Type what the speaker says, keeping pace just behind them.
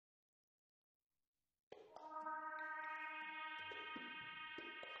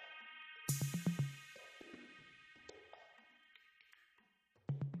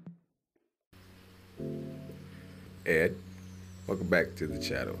Ed. Welcome back to the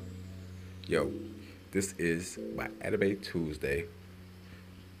channel. Yo, this is my Anime Tuesday.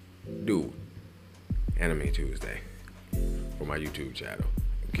 Dude, Anime Tuesday for my YouTube channel.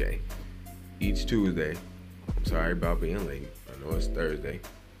 Okay. Each Tuesday, I'm sorry about being late. I know it's Thursday,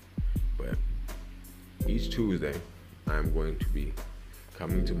 but each Tuesday, I'm going to be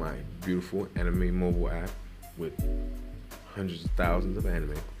coming to my beautiful anime mobile app with hundreds of thousands of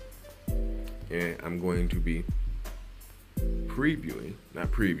anime, and I'm going to be not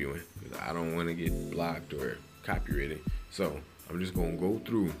previewing, because I don't want to get blocked or copyrighted. So I'm just gonna go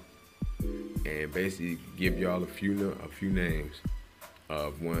through and basically give y'all a few names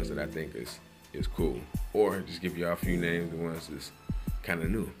of ones that I think is cool, or just give y'all a few names of ones that's kind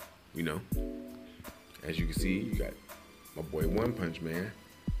of new. You know, as you can see, you got my boy One Punch Man,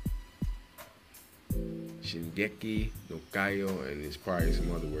 Shingeki no Kaio, and there's probably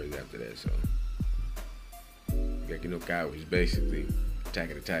some other words after that. So Shingeki no Kaio is basically Attack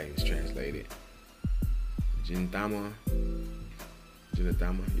of the Titans translated. Gintama,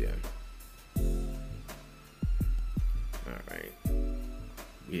 yeah. Alright.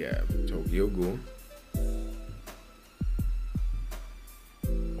 We have Tokyo Ghoul,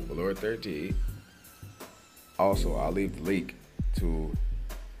 Overlord 13. Also, I'll leave the link to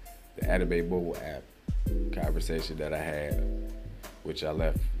the Anime mobile app conversation that I had, which I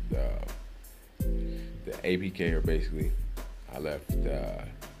left the APK, or basically I left the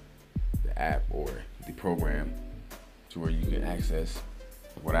app or the program to where you can access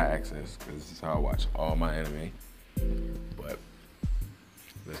what I access, because this is how I watch all my anime. But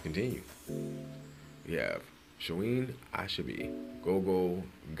let's continue. We have Shoin Ashibi, Gogo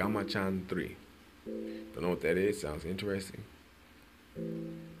Gama-chan 3. Don't know what that is. Sounds interesting.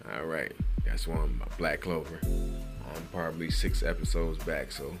 Alright, that's one, my Black Clover. I'm probably 6 episodes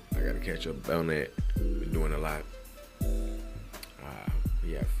back, so I gotta catch up on that. Been doing a lot.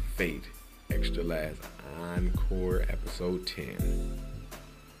 We have Fate, Extra Last Encore, episode 10.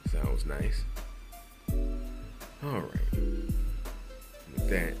 Sounds nice. Alright. With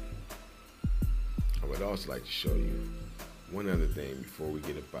that, I would also like to show you one other thing before we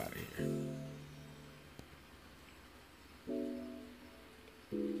get up out of here.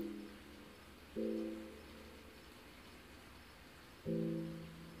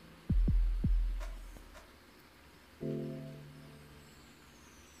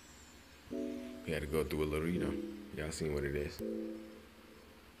 We had to go through a little, y'all seen what it is.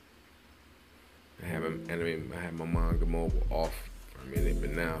 I have my manga mobile off for a minute, but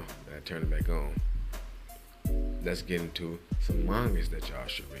now that I turn it back on, let's get into some mangas that y'all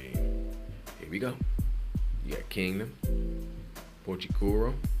should read. Here we go. You got Kingdom,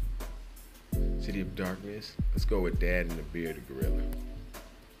 Pochikuro, City of Darkness. Let's go with Dad and the Bearded Gorilla.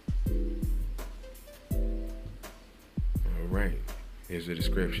 Alright, here's the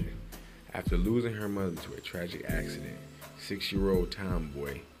description. After losing her mother to a tragic accident, 6-year-old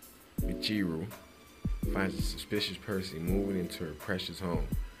tomboy Michiru finds a suspicious person moving into her precious home.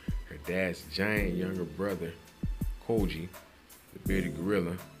 Her dad's giant younger brother, Koji, the bearded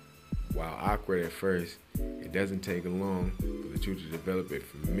gorilla. While awkward at first, it doesn't take long for the two to develop a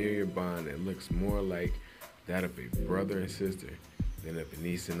familiar bond that looks more like that of a brother and sister than of a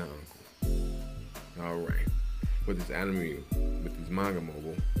niece and an uncle. Alright, with this manga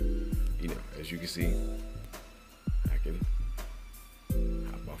mobile, as you can see, I can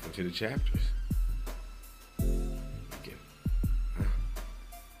hop off into the chapters. Here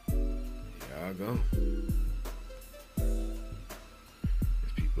I go.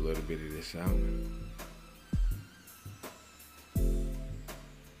 Let's peep a little bit of this out.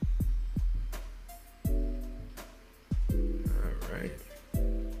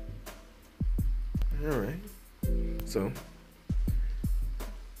 Alright. So,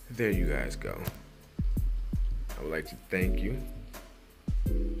 there you guys go. I would like to thank you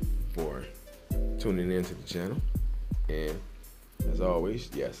for tuning into the channel. And as always,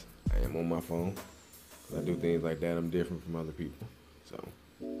 yes, I am on my phone. I do things like that. I'm different from other people. So,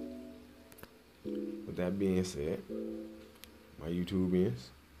 with that being said, my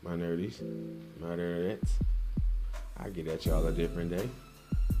YouTubians, my nerdies, my internets, I get at y'all a different day.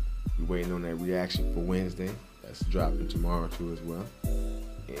 Be waiting on that reaction for Wednesday. That's dropping tomorrow too as well.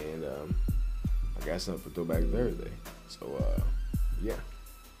 And I got something for Throwback Thursday. So yeah,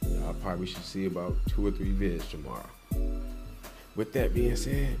 y'all probably should see about 2 or 3 vids tomorrow. With that being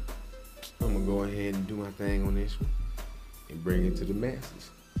said, I'm gonna go ahead and do my thing on this one and bring it to the masses.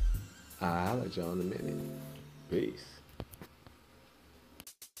 I'll holler at y'all in a minute. Peace.